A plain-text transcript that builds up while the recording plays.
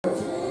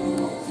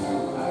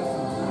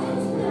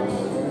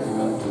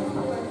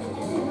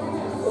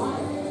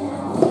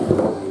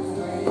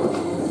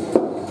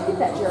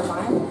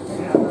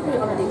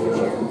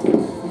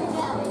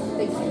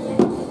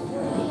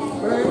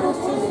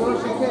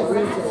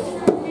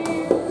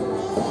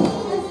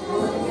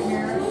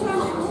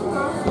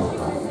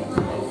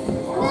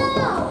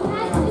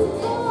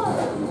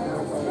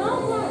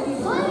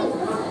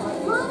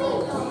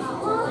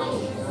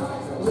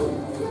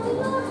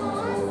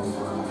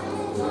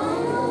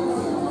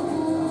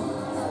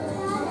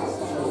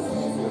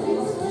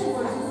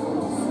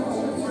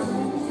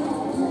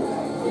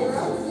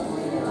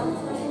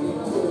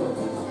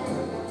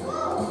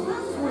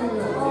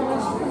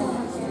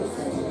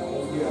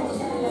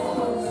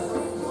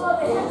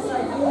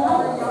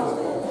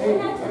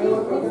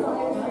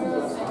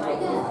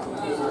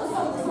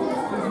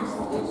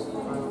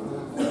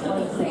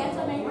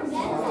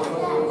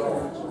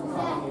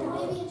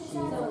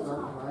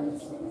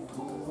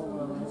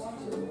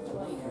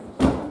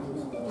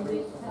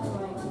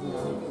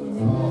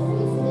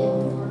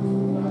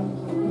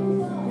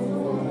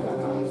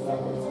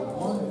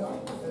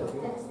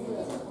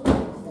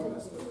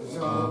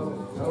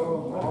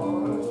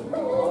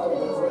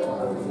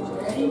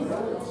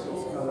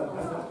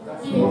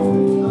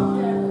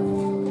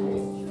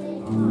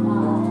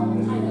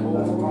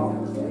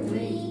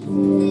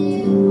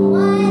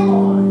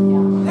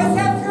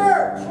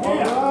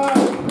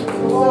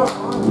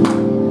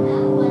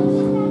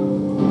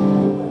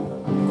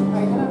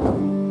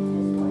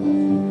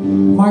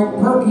Mark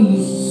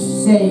Perky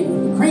say,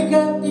 crank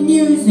up the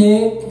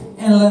music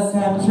and let's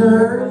have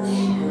church.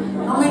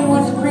 How many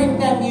wants to crank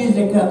that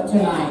music up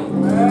tonight?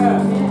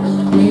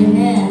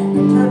 Amen.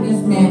 But turn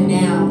this man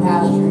down,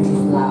 Pastor. He's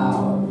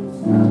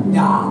loud.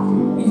 Doc,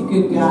 he's a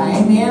good guy.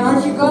 Amen.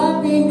 Aren't you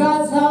glad to be in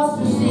God's house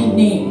this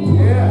evening?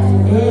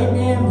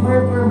 Amen. Pray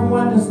for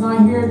everyone that's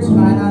not here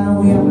tonight. I know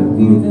we have a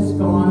few that's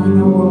gone. You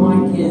know where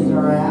my kids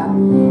are at.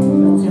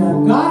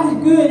 But God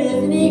is good,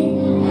 isn't He?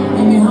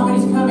 Amen. How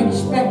many's come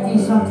expecting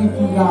something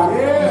from God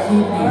this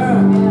evening?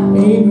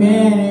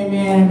 Amen.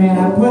 Amen. Amen.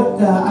 I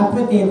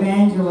put the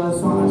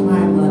evangelist on a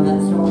time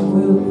limit, so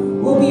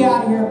we'll be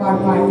out here by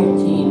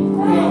 5:15.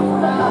 Okay.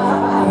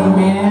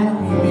 Amen.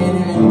 Amen.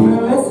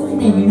 And listen to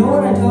me. You know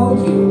what I told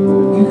you?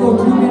 You go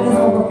 2 minutes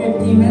over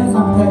 15 minutes,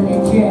 I'm cutting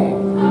your check.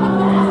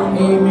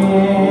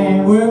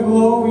 Amen. We're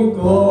glory,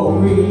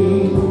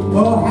 glory.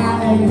 Oh,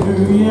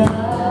 hallelujah.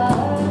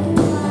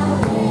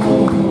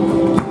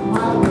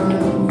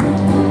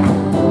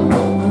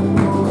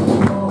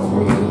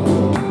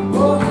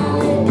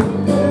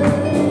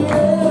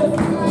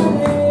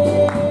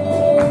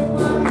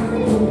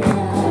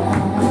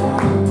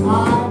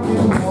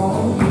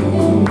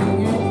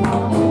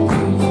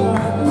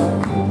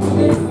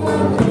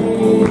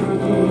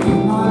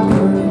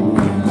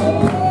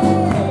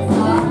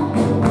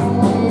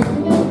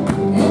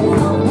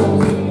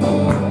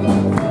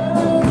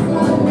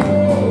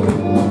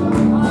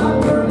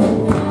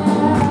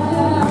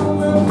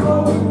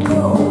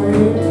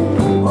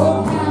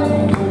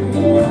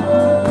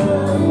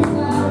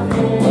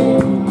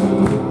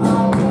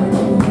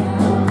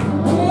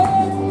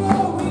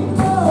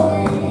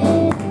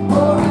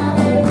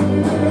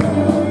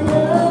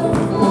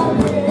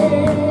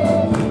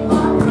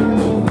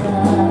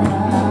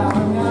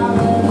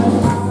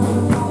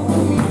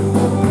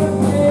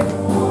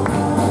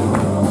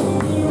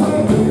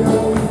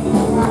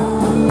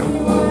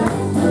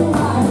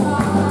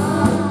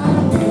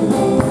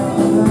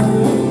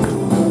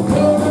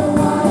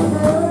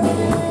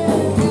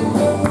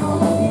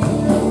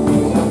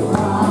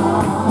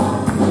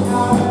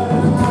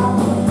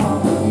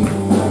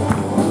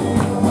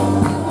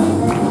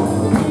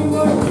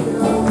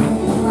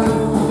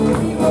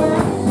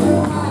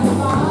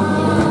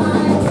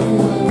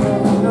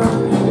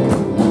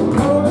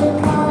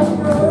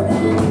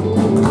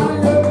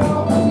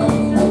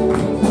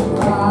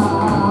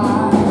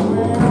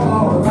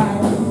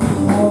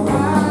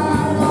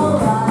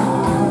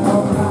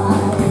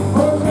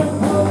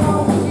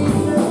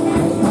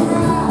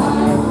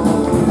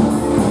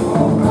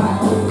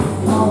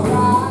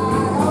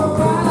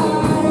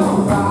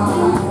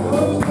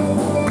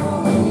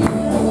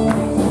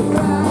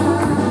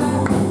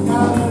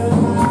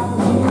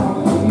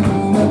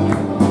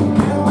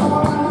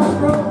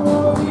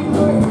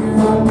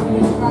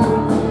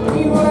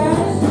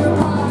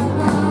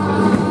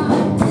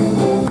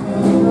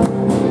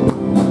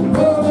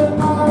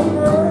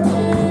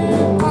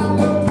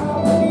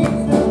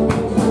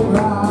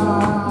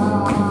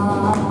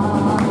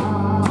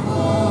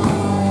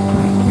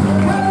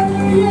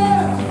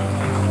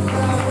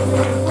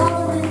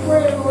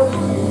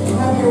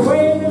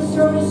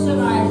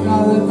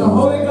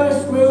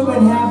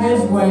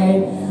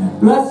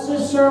 Bless the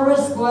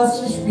service,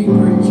 bless the speaker.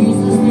 In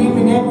Jesus' name,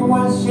 and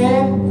everyone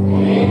said,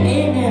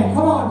 Amen.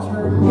 Come on,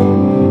 church.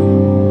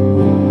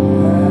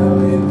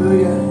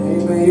 Hallelujah.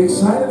 Amen. You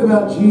excited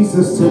about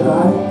Jesus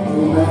tonight?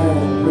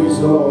 Amen. Praise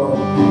the Lord.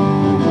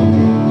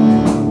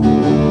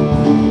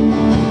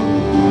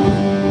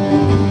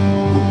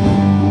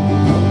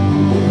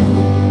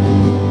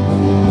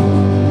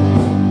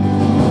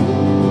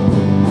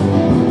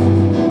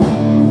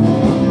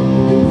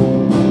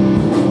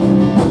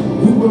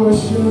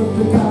 Worship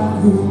the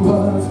God who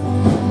was.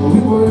 We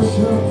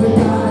worship the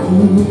God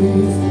who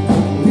is.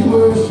 We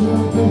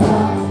worship the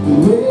God who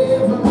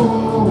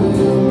evermore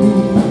will be.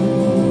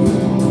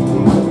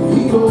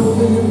 He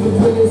opened the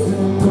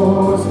prison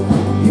doors.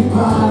 He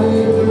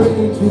parted the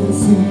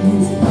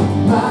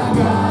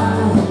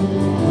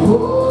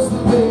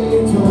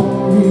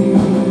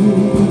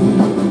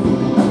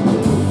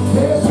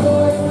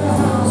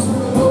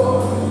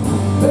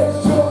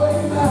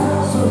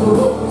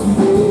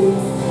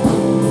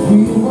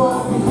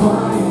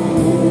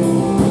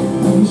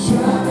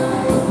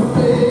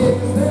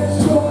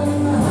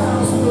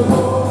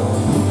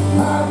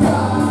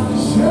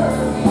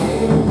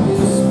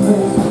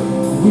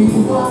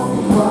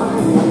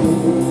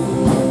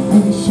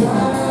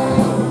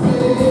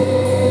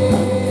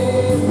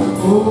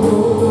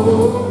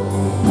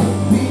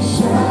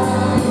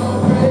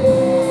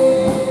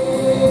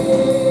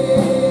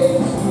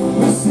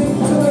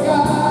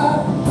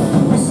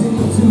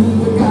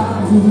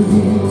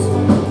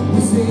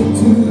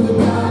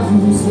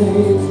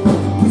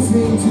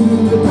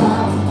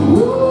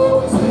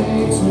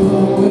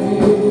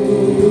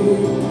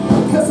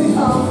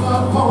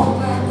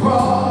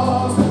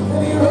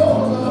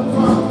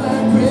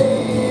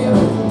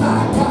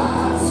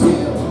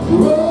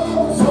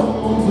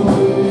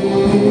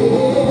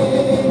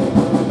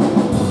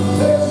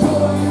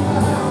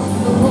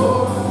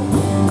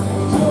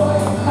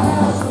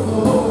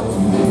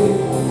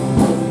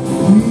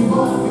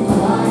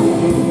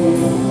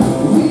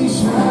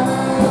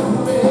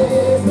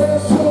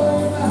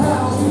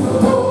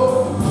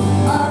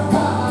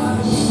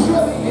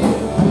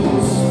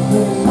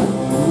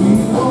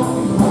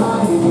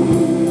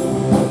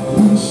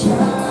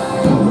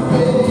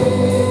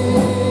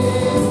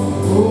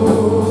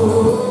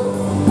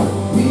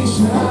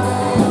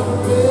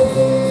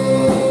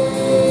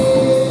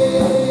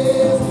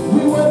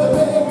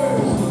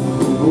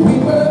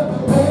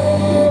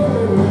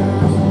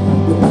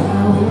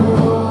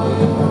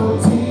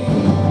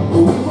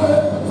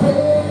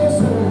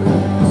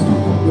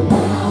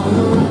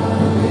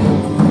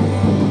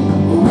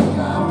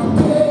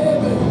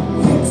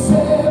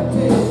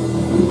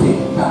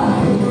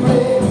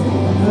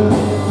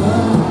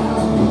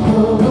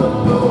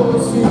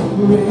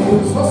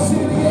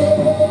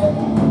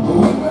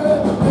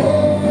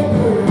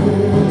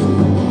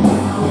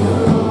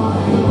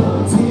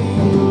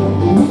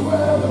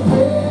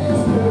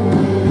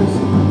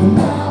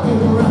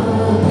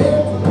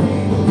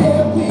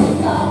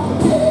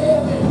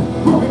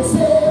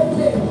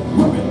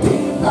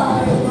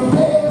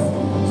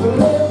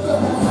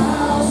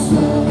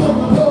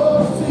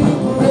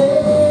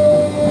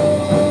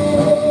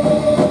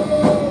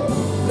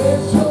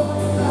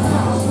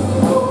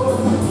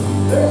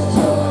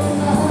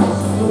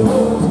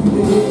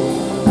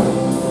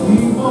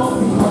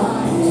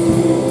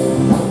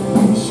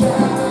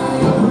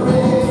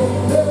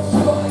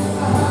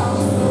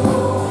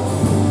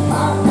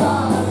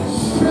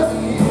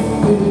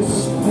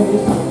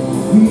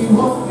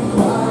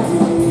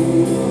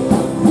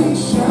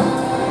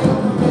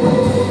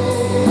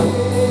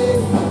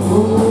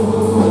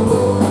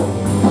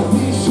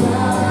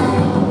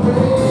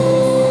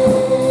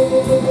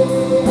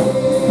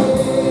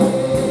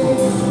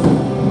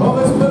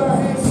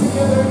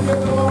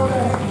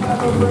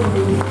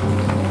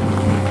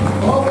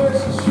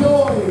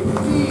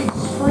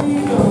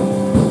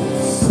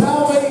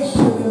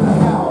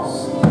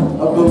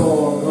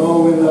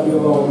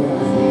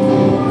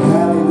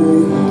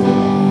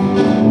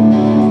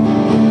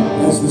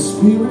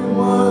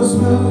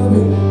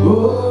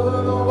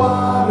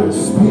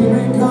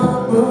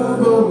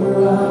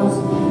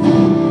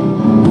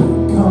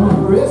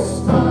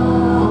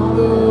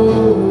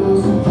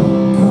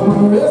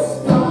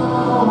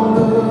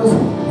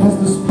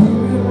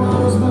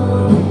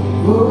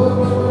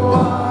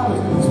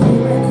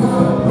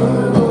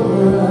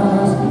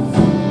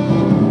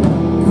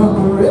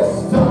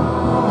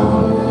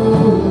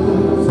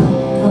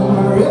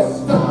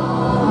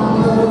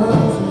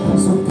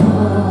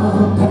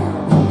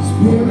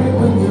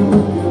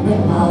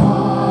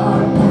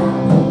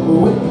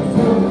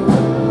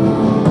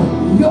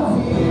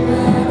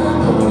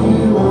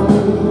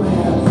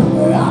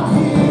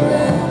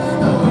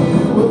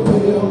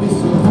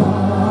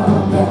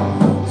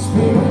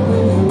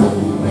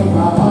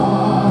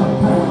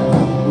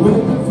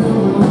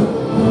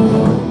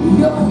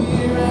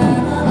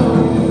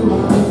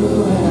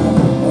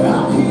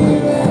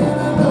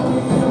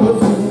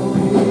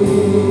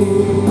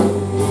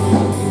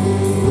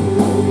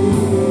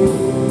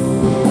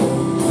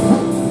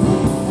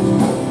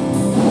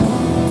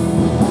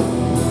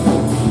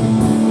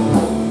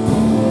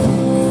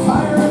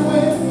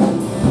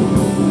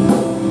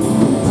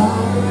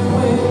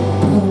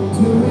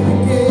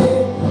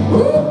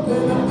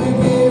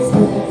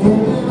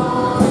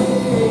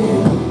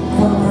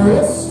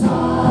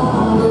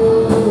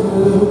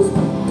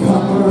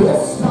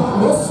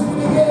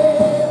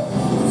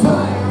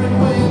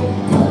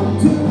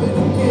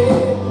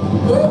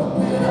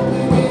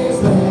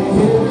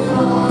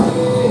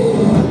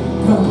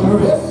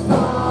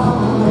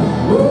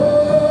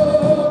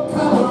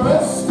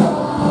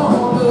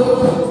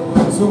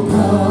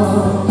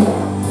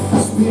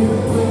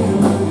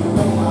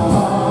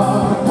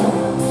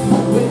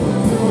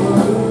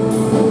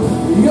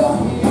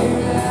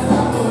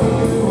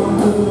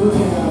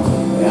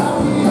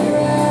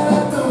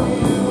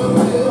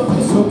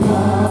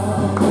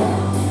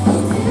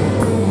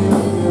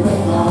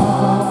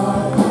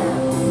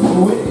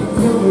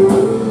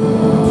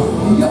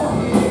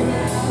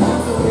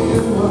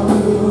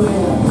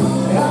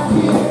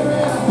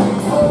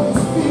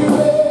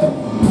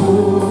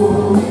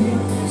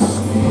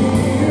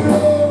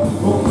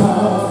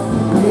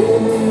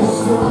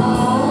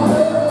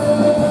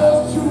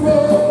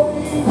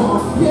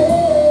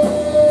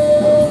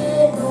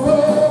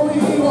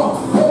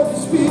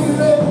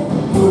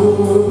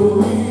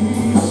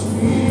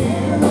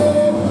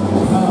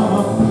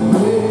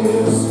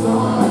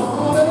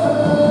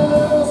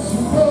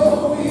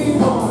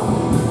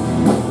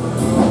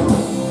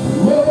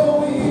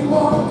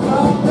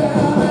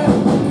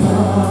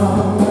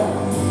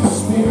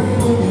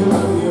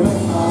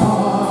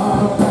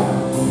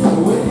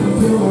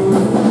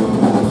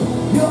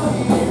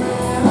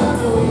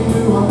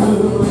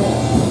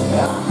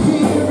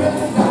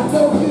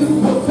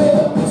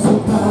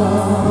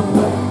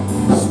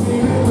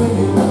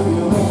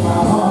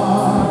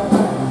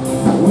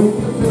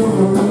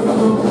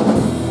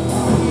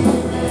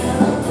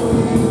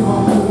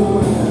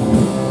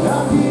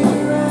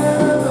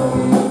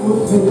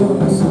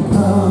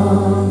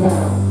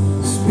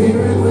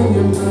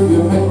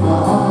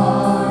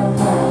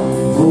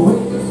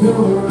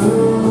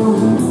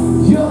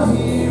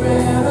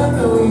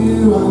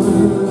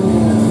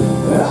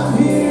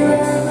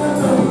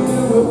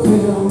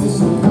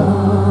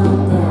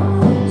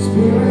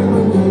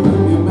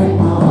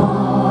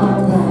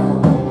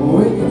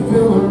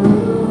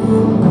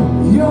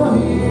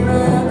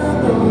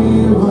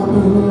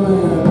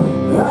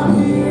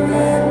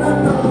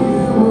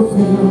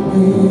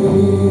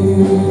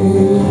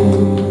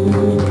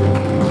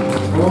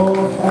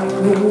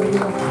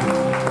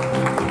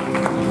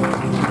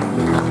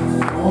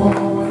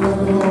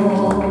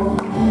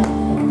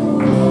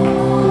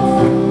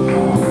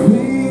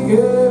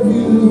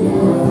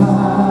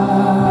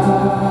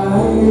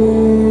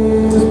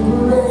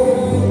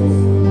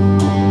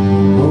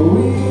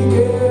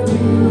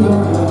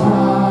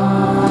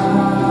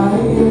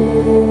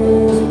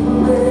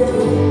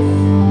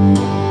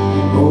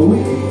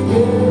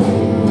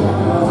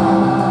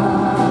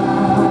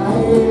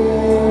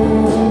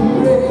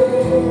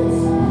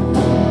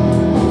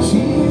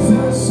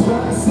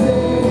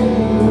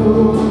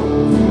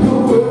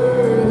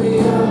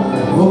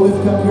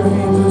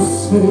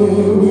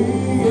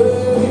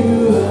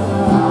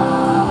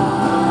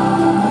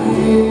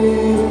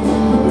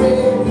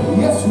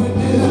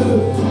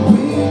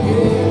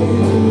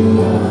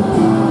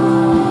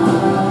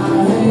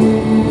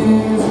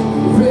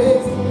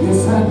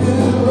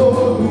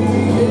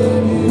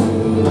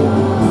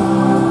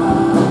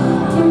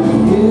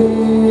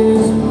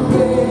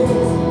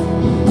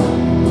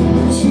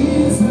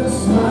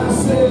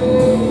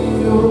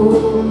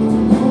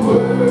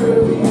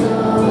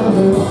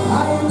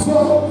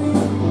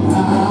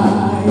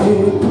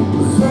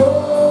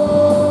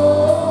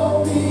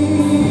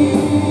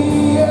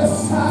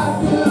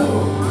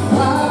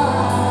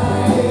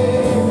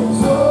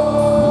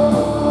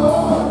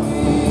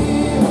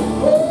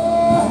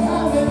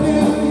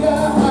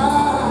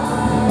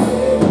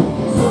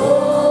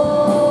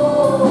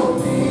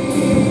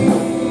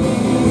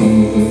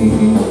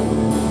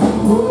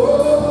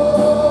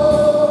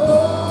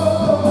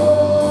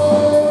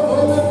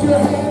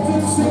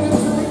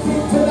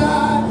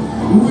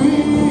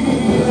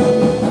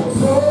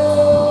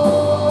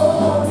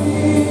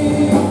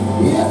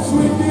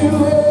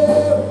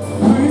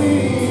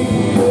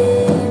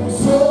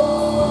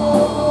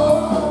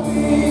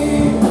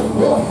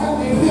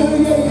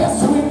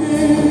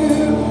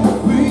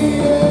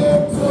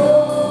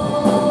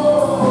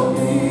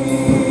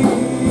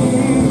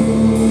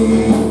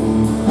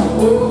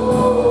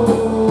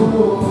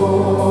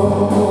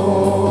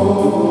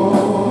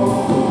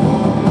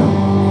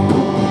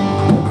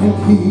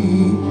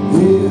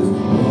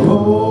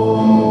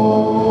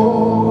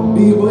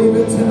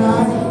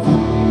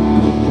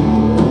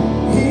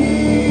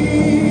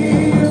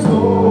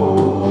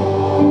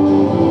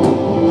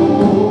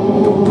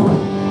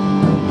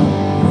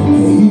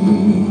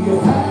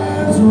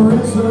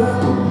Christ.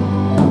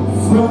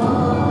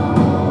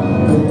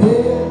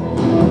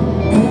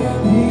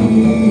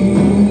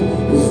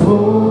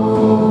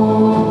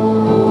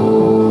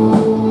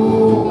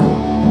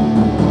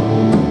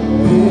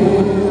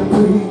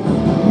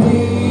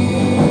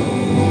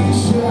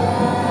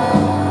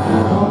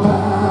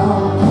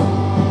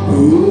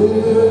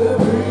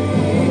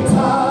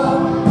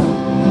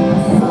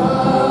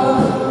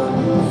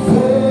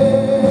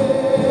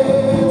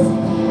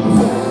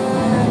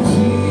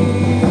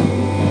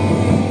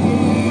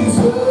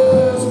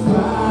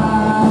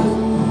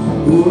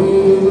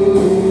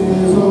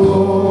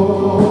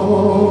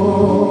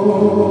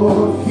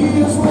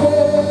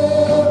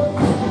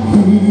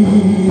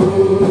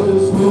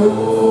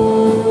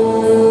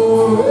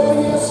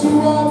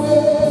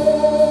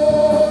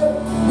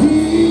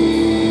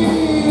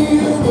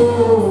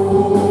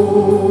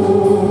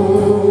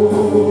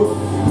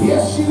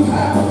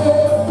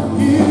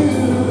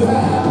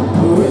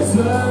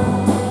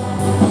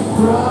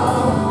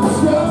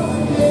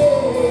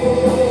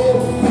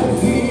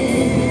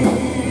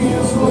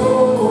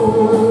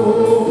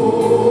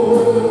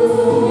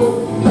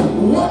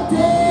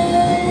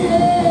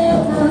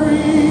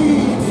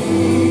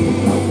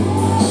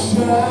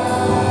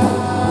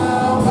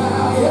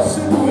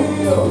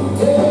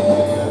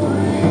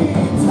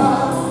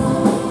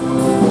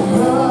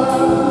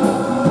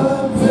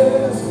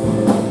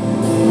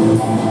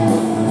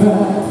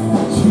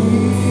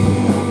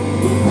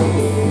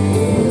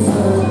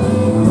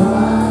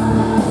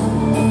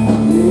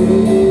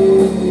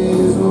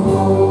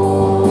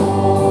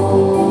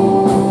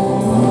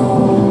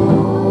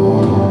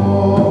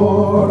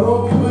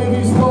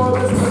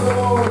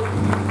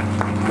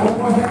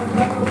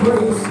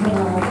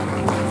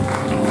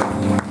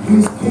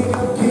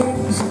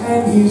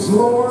 and He's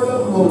Lord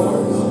of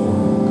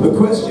Lords. The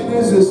question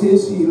is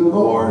He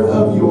Lord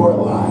of your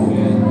life?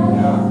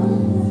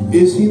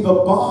 Is He the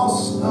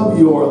boss of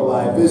your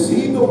life? Is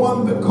He the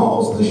one that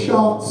calls the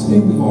shots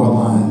in your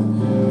life?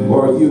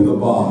 Or are you the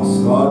boss?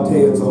 So I'll tell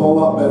you, it's a whole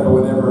lot better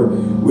whenever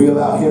we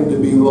allow Him to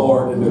be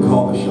Lord and to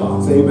call the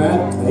shots.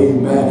 Amen?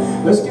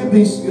 Amen. Let's give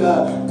these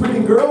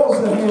pretty girls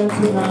a hand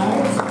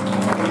tonight.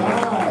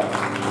 All right.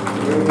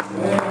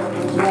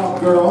 Amen. Good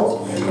job,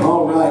 girls.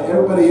 All right.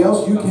 Everybody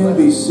else, you can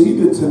be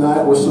seated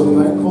tonight. We're so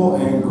thankful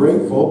and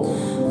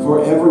grateful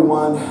for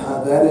everyone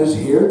that is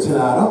here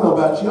tonight. I don't know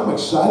about you. I'm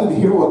excited to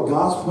hear what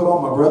God's put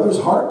on my brother's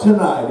heart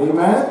tonight.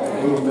 Amen?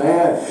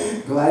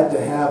 Amen. Glad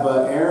to have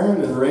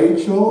Aaron and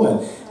Rachel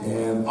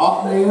and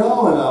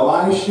Othniel and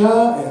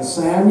Elisha and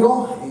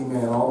Samuel.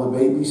 Amen. All the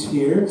babies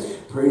here.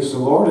 Praise the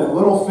Lord. And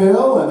little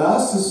Phil and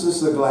us. This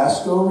is the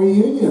Glasgow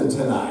reunion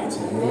tonight.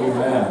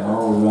 Amen.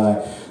 All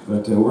right.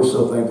 But we're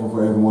so thankful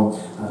for everyone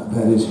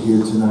that is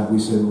here tonight. We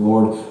say,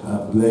 Lord,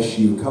 bless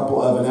you. A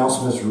couple of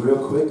announcements real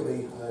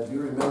quickly. Do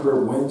you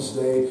remember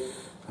Wednesday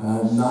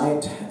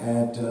night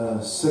at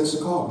 6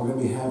 o'clock? We're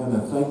going to be having a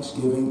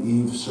Thanksgiving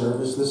Eve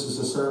service. This is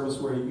a service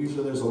where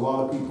usually there's a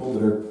lot of people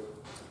that are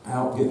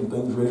out getting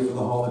things ready for the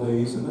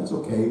holidays, and that's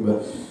okay.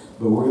 But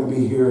we're going to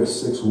be here at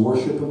 6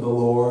 worshiping the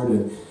Lord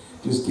and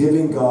just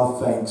giving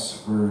God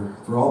thanks for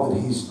all that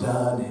He's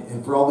done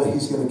and for all that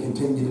He's going to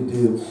continue to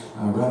do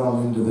right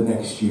on into the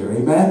next year.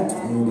 Amen?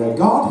 And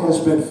God has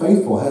been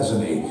faithful,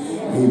 hasn't He?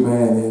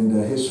 Amen. And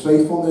His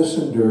faithfulness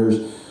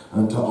endures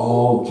unto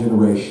all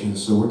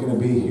generations. So we're going to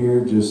be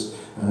here just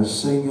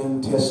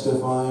singing,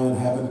 testifying,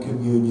 having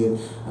communion,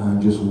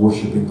 just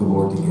worshiping the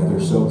Lord together.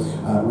 So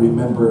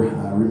remember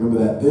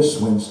that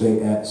this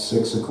Wednesday at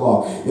 6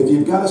 o'clock. If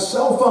you've got a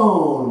cell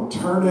phone,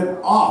 turn it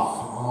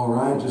off. All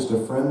right, just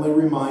a friendly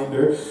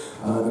reminder.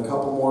 And a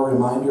couple more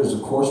reminders.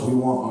 Of course, we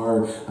want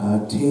our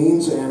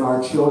teens and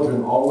our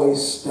children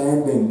always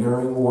standing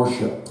during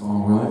worship.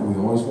 All right, we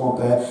always want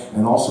that.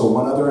 And also,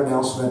 one other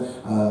announcement.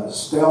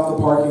 Stay off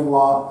the parking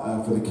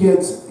lot for the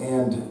kids,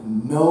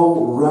 and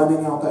no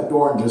running out that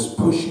door and just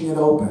pushing it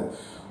open.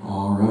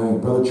 All right,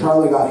 Brother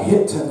Charlie got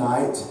hit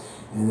tonight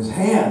in his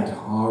hand.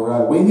 All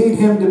right, we need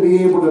him to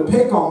be able to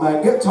pick on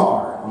that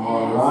guitar.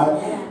 All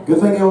right, good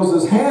thing it was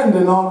his hand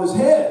and not his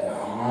head.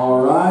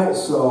 All right,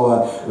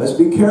 so let's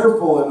be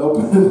careful in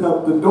opening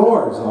up the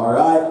doors. All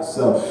right,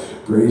 so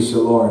praise the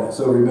Lord.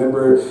 So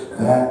remember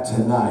that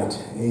tonight.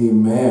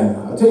 Amen.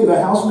 I'll tell you, the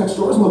house next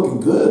door is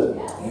looking good.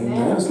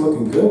 Amen. It's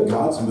looking good.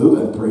 God's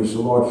moving. Praise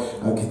the Lord.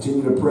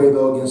 Continue to pray,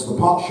 though, against the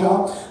pot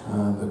shop,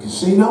 the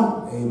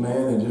casino.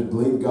 Amen. And just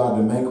believe God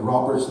to make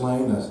Roberts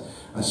Lane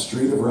a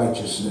street of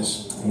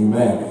righteousness.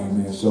 Amen.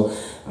 Amen. So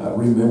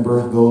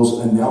remember those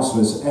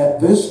announcements.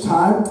 At this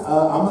time,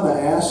 I'm going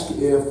to ask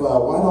if,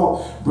 why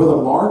don't Brother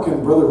Mark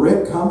and Brother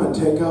Rick come and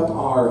take up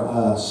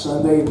our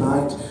Sunday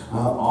night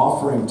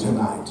offering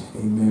tonight.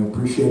 Amen.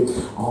 Appreciate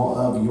all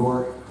of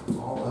your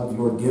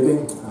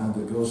giving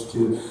that goes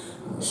to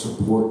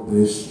support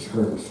this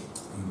church.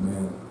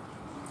 Amen.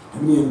 How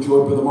many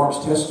enjoyed Brother Mark's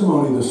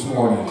testimony this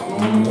morning?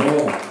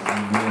 Amen.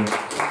 Amen.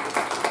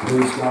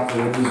 Praise God for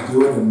what He's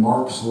doing in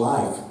Mark's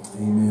life.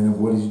 Amen. And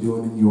what He's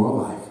doing in your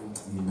life.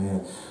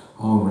 Amen.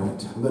 All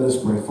right. Let us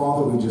pray.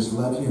 Father, we just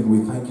love you and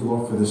we thank you,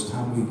 Lord, for this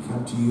time we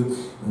come to you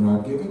in our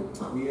giving.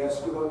 We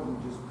ask you, Lord,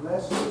 you just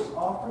bless this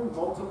offering,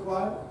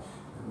 multiply it,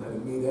 and let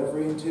it meet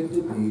every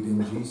intended need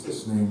in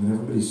Jesus' name. And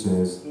everybody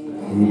says,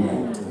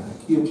 Amen.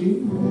 Kia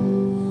G.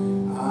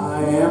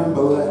 I am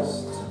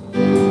blessed. I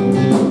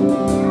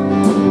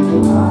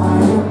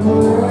am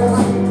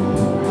blessed.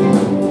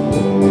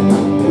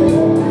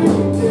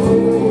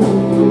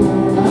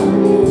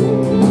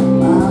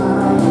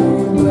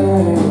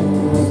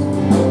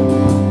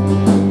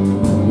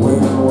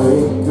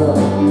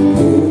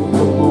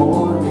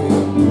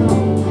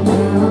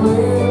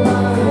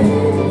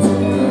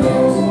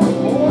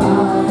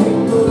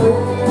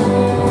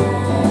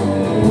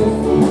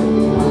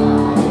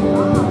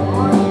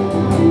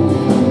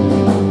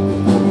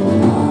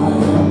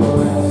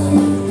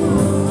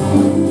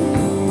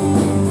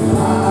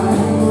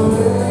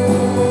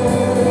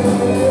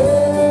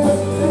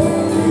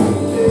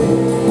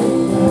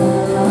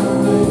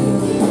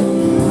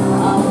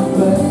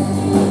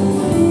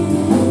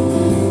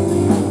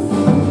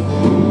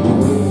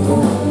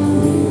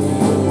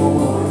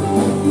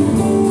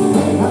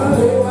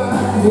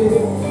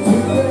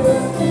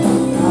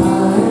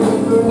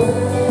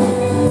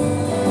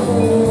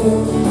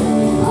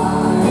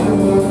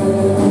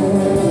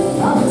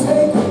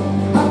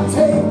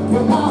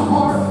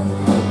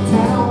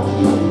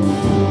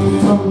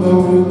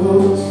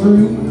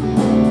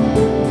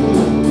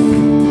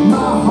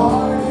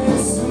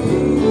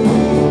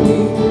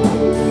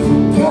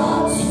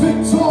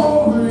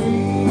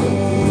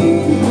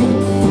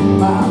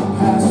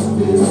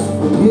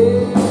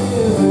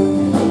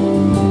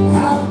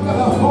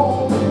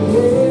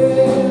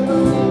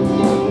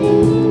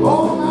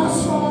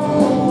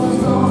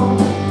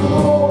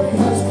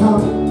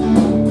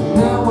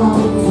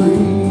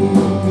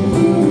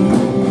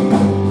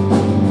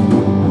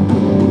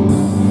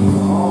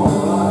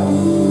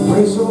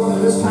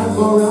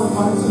 go around,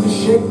 find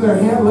somebody, shake their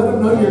hand, let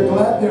them know you're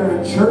glad they're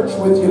in church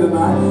with you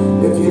tonight.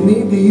 If you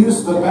need to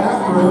use the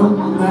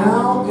bathroom,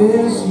 now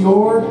is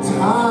your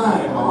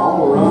time.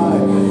 All right.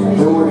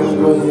 Then we're going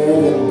to go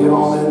ahead and get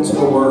on into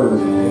the Word.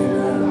 Amen.